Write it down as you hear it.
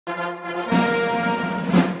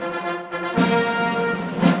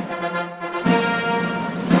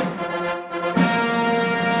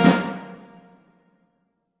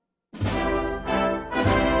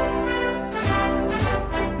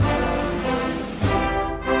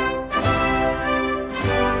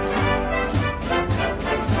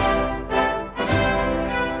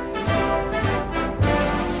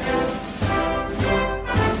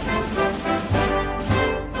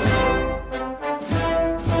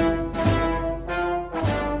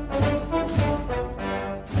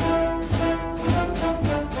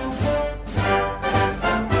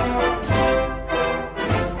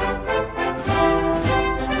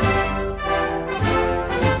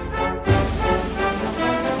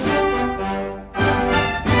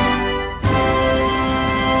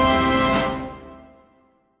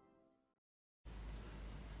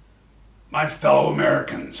My fellow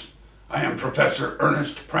Americans, I am Professor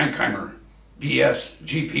Ernest Prankheimer, BS,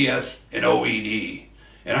 GPS, and OED,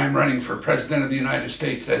 and I'm running for President of the United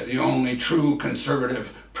States as the only true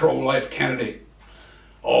conservative pro-life candidate.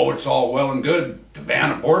 Oh, it's all well and good to ban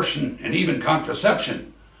abortion and even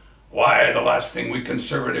contraception. Why, the last thing we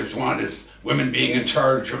conservatives want is women being in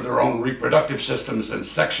charge of their own reproductive systems and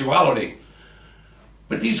sexuality.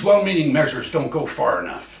 But these well-meaning measures don't go far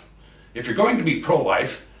enough. If you're going to be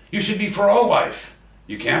pro-life, you should be for all life.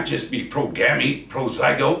 You can't just be pro-gamete,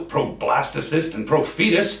 pro-zygote, pro-blastocyst, and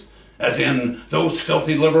pro-fetus, as in those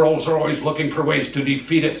filthy liberals are always looking for ways to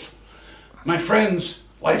defeat us. My friends,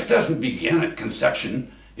 life doesn't begin at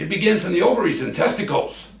conception. It begins in the ovaries and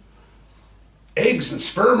testicles. Eggs and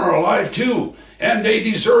sperm are alive too, and they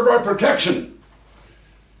deserve our protection.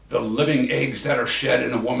 The living eggs that are shed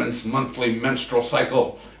in a woman's monthly menstrual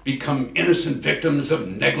cycle become innocent victims of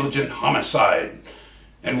negligent homicide.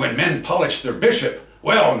 And when men polish their bishop,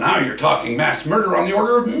 well, now you're talking mass murder on the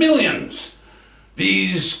order of millions.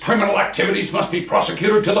 These criminal activities must be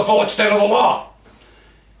prosecuted to the full extent of the law.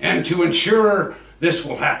 And to ensure this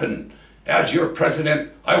will happen, as your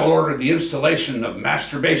president, I will order the installation of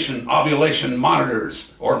masturbation ovulation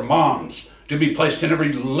monitors, or MOMs, to be placed in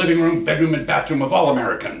every living room, bedroom, and bathroom of all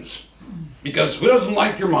Americans. Because who doesn't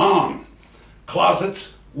like your mom?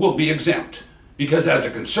 Closets will be exempt, because as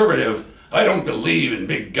a conservative, I don't believe in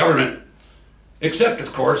big government. Except,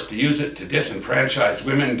 of course, to use it to disenfranchise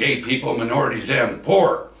women, gay people, minorities, and the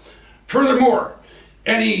poor. Furthermore,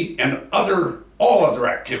 any and all other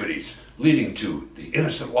activities leading to the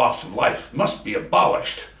innocent loss of life must be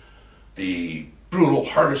abolished. The brutal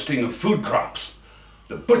harvesting of food crops,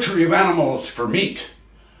 the butchery of animals for meat,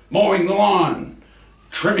 mowing the lawn,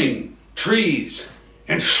 trimming trees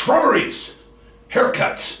and shrubberies,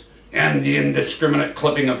 haircuts, and the indiscriminate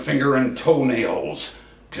clipping of finger and toenails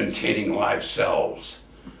containing live cells.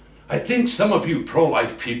 I think some of you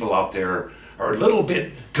pro-life people out there are a little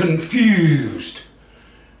bit confused.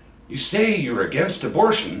 You say you're against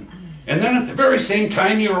abortion, and then at the very same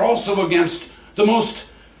time you're also against the most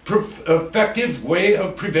effective way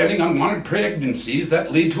of preventing unwanted pregnancies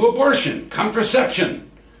that lead to abortion, contraception.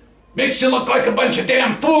 Makes you look like a bunch of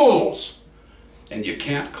damn fools. And you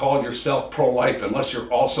can't call yourself pro-life unless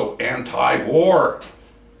you're also anti-war.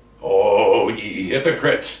 Oh, ye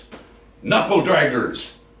hypocrites, knuckle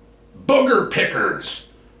draggers, booger pickers,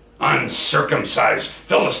 uncircumcised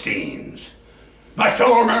Philistines. My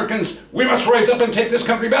fellow Americans, we must rise up and take this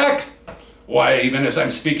country back. Why, even as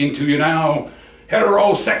I'm speaking to you now,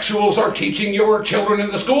 heterosexuals are teaching your children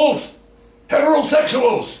in the schools.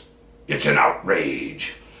 Heterosexuals! It's an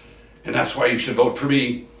outrage. And that's why you should vote for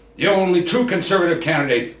me, the only true conservative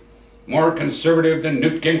candidate, more conservative than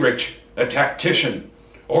Newt Gingrich, a tactician,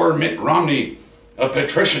 or Mitt Romney, a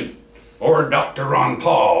patrician, or Dr. Ron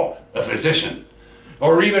Paul, a physician,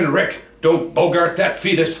 or even Rick, don't bogart that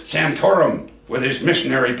fetus, Santorum, with his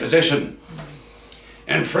missionary position.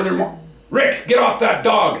 And furthermore, Rick, get off that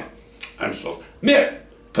dog. Mitt,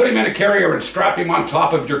 put him in a carrier and strap him on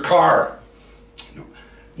top of your car.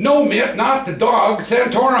 No, Mitt, not the dog,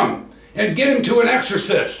 Santorum. And get him to an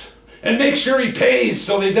exorcist. And make sure he pays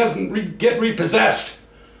so he doesn't get repossessed.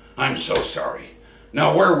 I'm so sorry.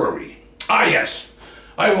 Now, where were we? Ah, yes.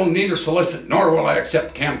 I will neither solicit nor will I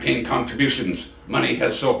accept campaign contributions. Money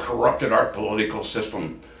has so corrupted our political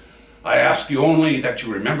system. I ask you only that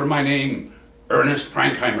you remember my name, Ernest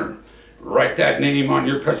Prankheimer. Write that name on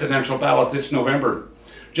your presidential ballot this November.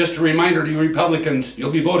 Just a reminder to you Republicans,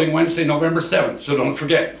 you'll be voting Wednesday, November 7th, so don't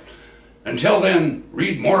forget. Until then,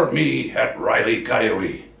 read more of me at Riley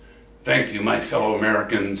Coyote. Thank you, my fellow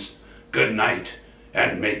Americans. Good night,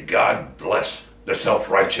 and may God bless the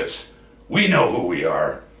self-righteous. We know who we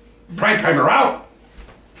are. Prankheimer out!